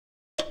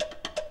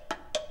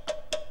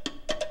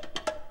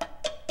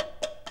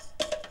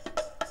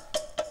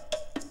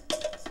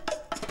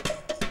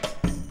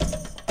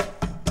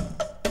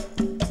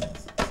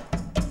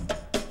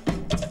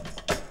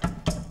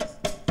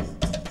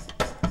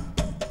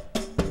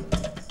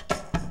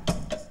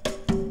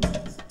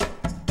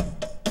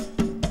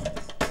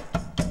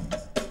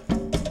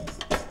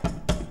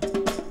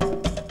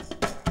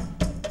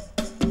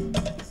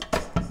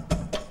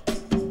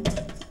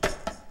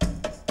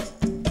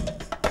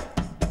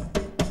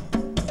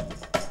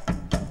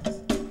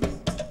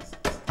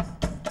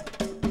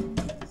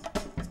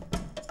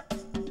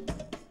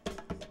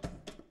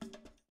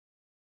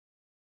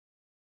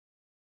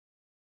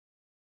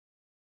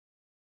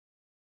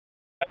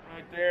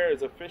there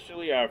is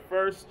officially our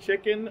first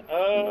chicken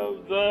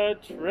of the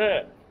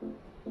trip.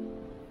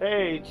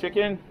 Hey,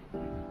 chicken.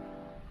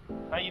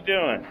 How you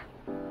doing?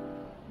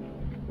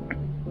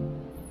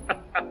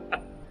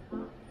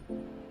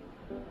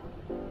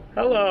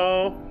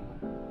 Hello.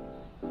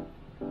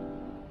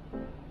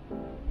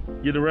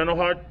 You're the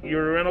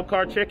rental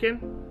car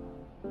chicken?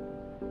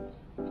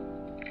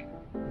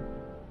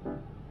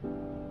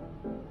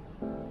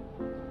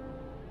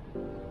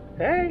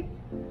 Hey.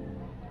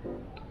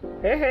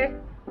 Hey, hey.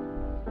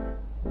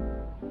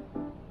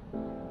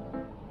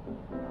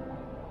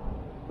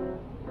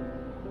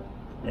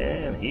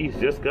 And he's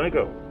just gonna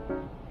go.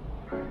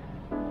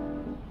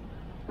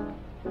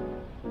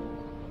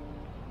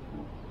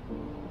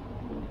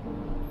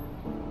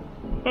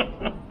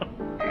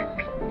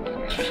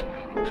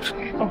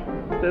 Oh,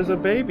 there's a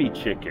baby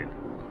chicken.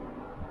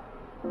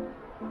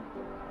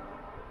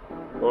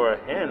 Or a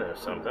hen or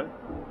something.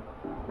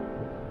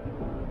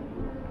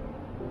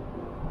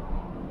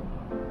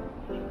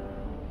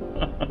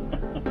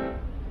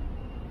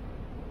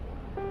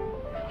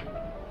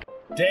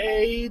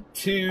 Day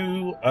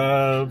 2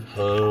 of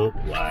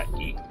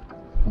Hawaii.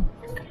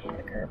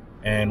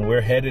 And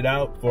we're headed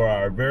out for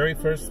our very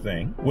first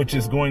thing, which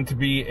is going to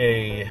be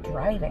a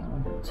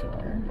driving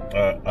tour.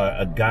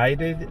 A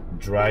guided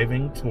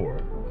driving tour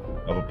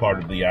of a part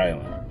of the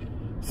island.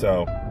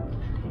 So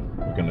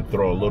we're going to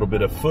throw a little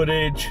bit of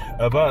footage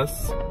of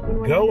us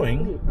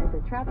going at the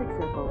traffic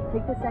circle.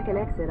 Take the second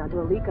exit onto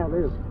Alika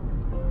Loop.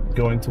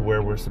 Going to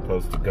where we're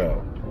supposed to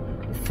go.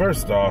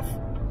 First off,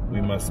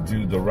 we must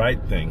do the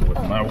right thing with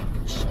my...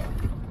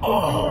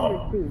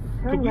 Oh!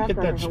 Could we hit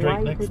that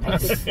straight next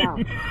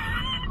time?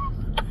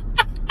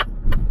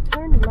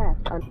 Turn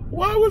left on...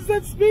 Why was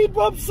that speed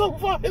bump so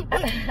violent?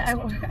 I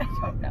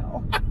don't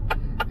know.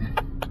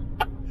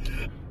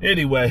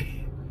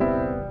 Anyway,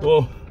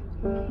 well,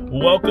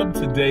 welcome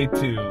to day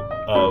 2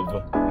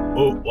 of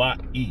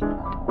Hawaii.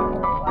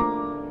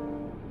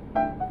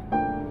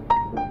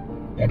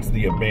 That's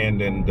the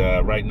abandoned,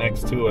 right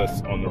next to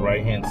us on the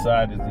right-hand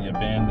side is the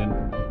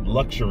abandoned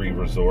luxury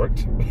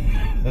resort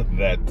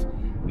that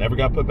never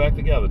got put back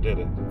together, did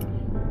it?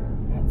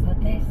 That's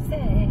what they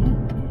say.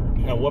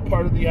 Now, what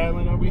part of the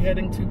island are we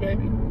heading to,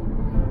 baby?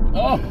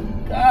 Oh,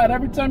 God,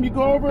 every time you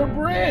go over a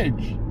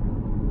bridge.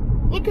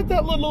 Look at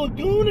that little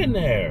lagoon in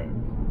there.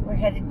 We're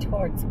headed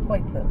towards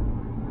Poipu.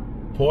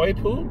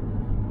 Poipu?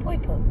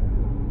 Poipu.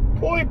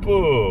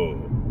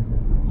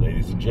 Poipu.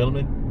 Ladies and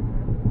gentlemen,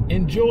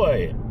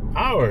 enjoy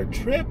our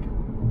trip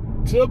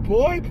to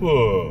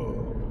Poipu.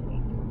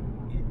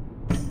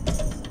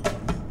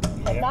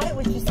 I thought it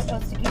was just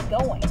supposed to keep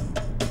going.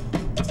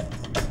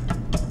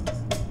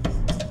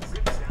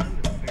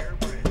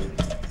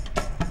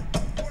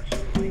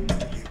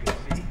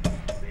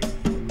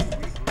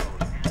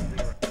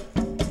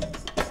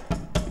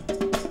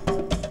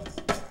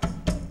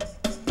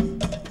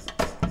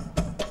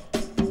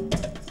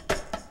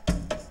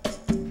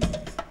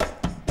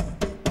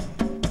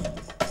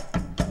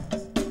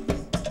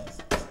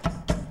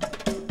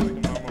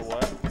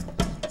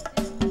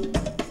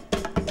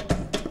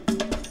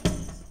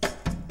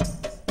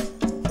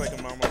 Like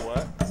a mama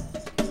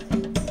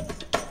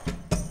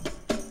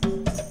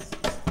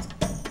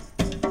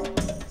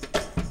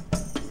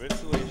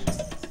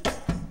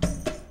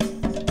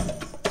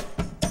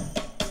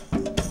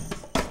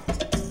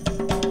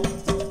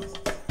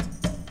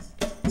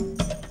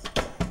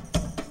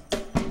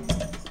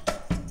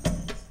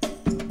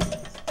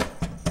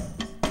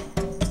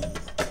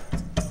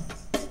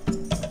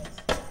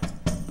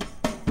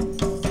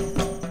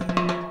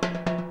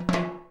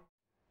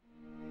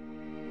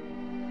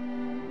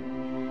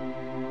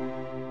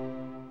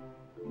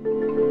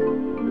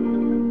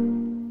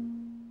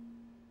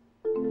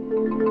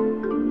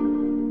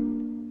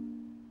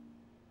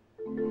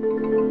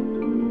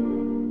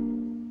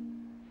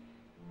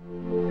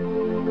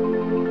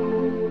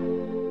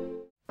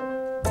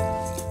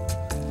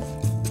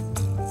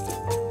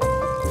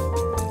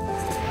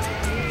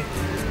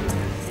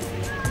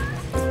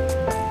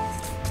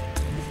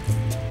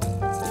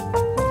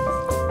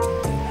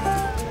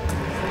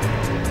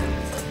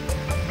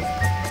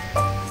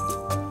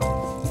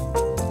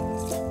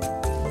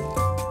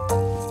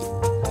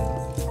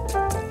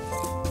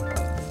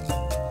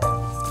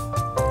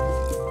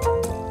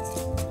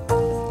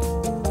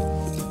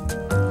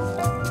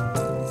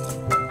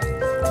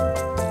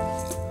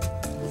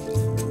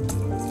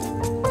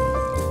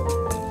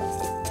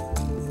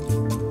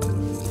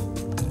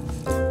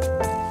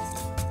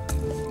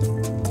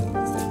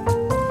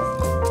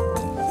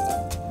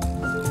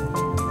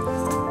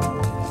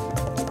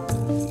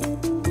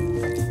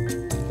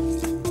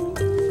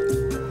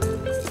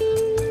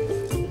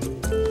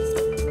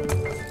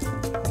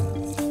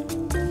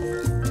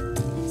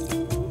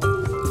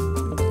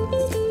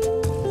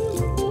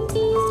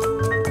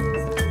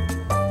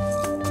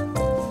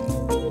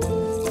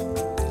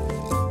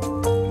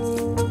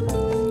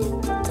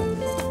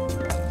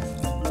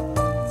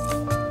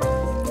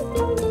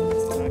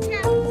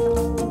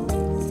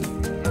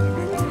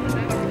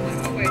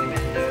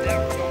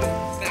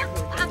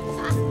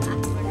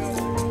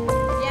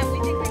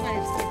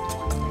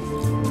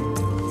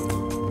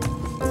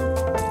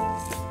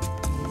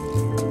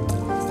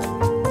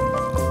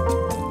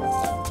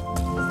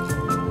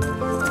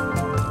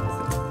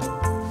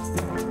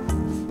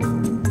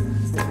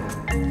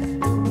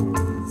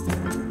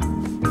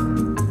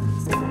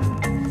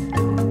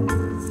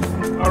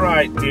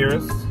right,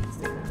 dearest.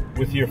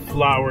 With your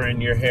flower in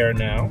your hair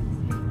now.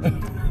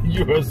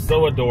 You are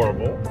so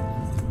adorable.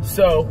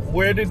 So,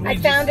 where did we I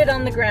found it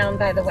on the ground,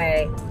 by the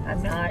way.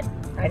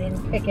 I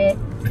didn't pick it.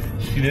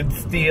 She didn't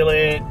steal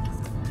it.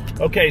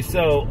 Okay,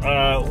 so,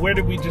 where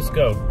did we just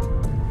go?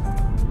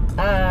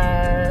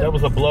 That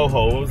was a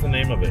blowhole. What was the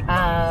name of it?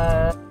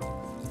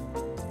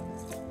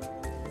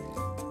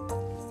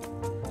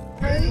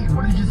 Hey,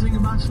 what did you think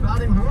about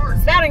Spouting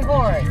Horn? Spouting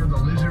Horn. Did you hear the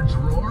lizards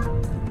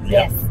roar?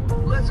 Yes.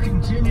 Let's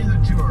continue the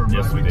tour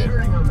by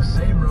returning on the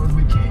same road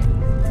we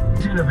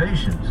came.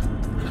 Innovations.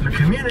 The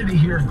community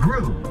here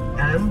grew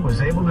and was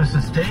able to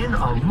sustain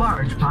a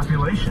large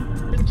population.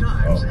 In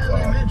times, as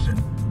I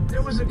mentioned,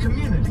 there was a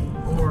community,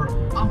 or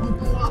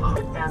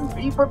ahupua'a. And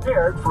be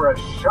prepared for a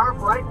sharp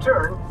right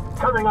turn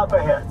coming up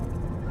ahead.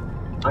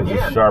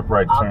 Again, sharp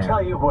right I'll turn.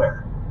 tell you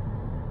where.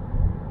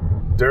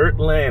 Dirt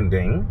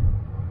landing.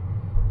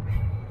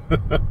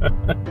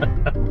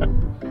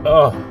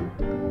 Oh,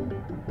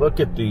 look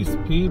at these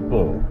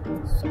people.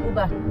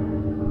 Scuba.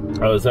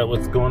 Oh, is that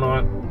what's going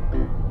on?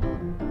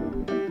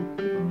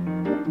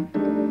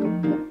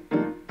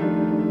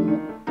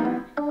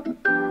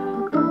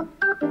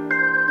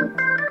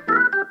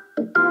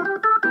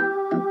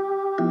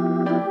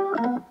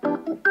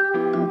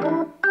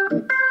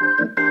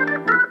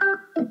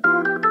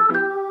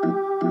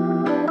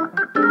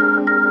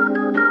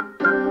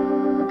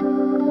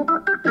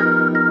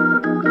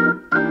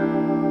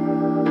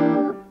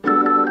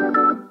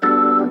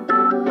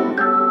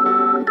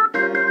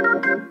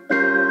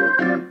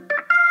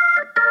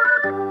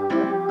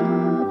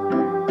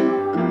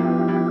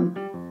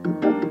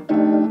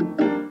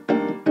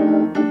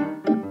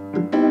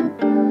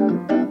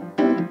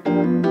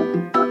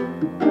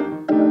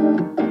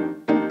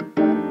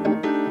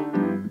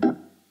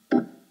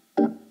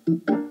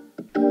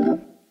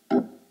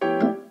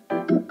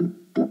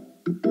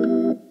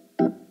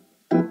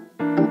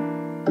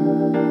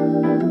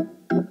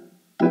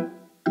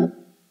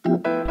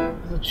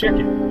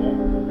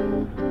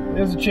 Chicken.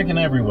 There's a chicken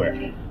everywhere.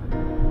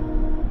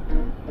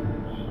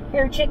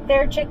 Here, chick,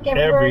 there, chick,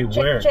 everywhere.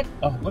 Everywhere. Chick, chick.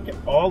 Oh, look at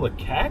all the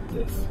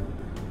cactus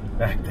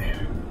back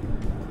there.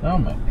 Oh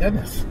my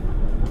goodness.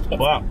 It's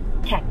wow.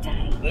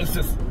 Cacti. This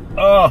is,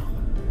 oh,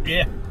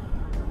 yeah.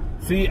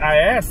 See, I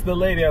asked the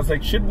lady, I was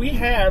like, should we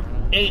have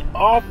a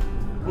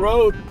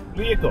off-road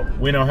vehicle?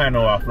 We don't have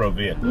no off-road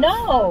vehicle.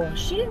 No,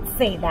 she didn't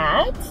say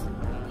that.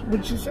 What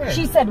did she say?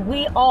 She said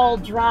we all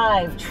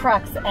drive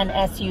trucks and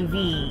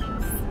SUVs.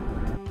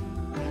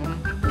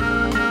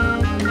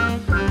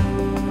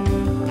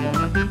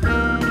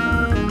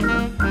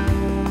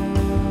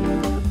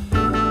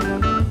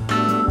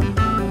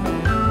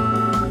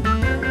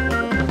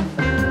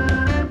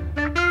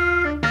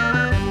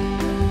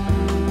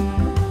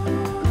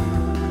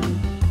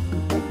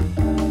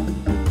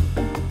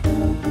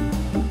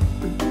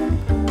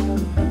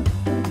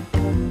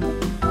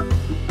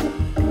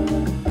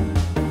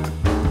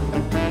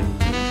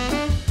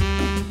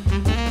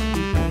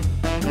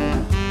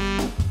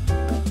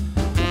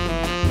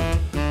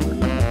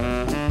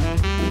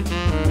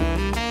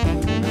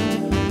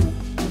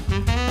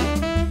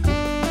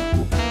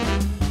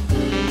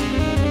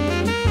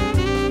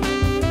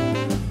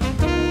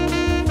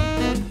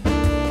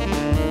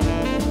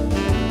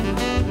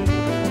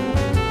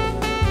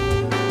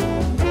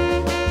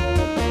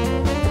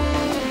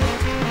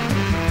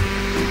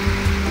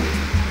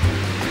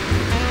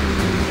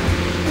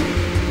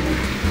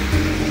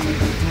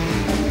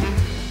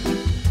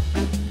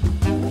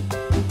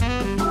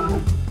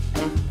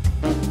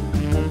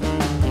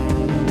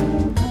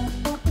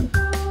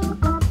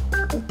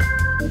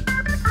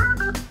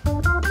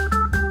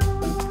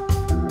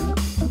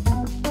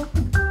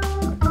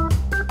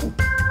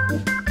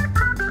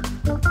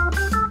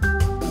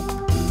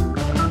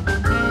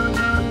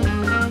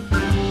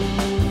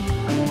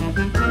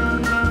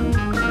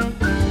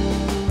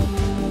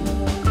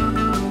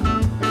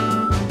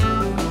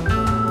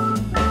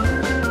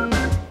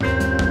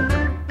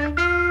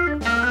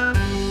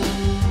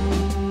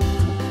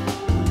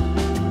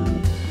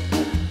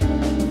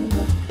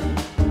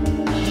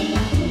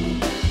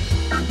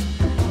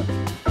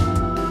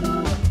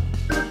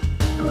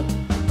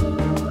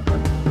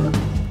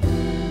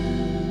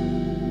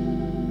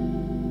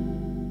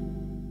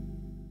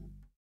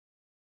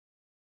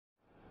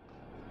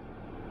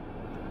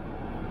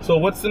 So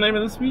what's the name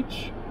of this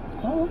beach?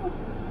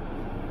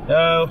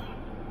 Oh.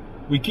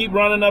 We keep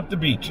running up the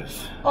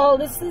beaches. Oh,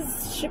 this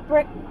is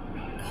Shipwreck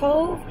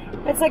Cove?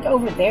 That's like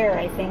over there,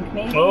 I think,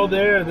 maybe. Oh,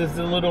 there's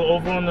a little,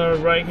 over on the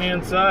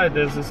right-hand side,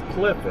 there's this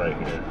cliff right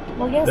here.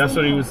 Well, yes. That's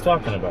what he was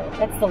talking about.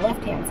 That's the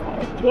left-hand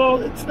side.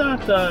 Well, it's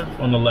not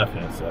on the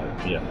left-hand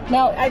side, yeah.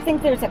 No, I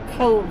think there's a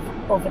cove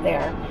over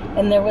there.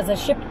 And there was a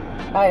ship,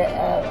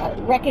 a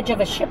wreckage of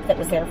a ship that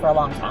was there for a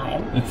long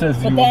time. It says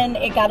But then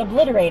it got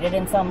obliterated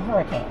in some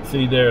hurricane.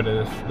 See, there it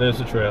is. There's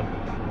the trail.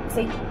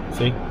 See?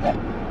 See? Yep.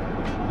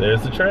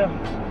 There's the trail.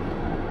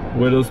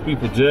 Where those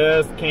people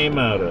just came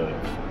out of.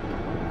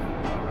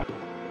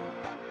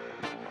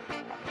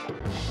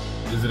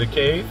 Is it a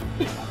cave?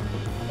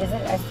 Is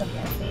it? I still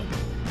can't see.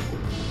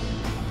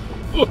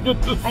 Look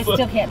at this. I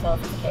still can't tell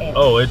if it's a cave.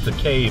 Oh, it's a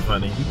cave,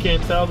 honey. You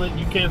can't tell that?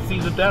 You can't see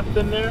the depth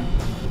in there?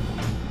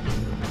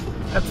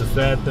 That's a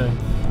sad thing.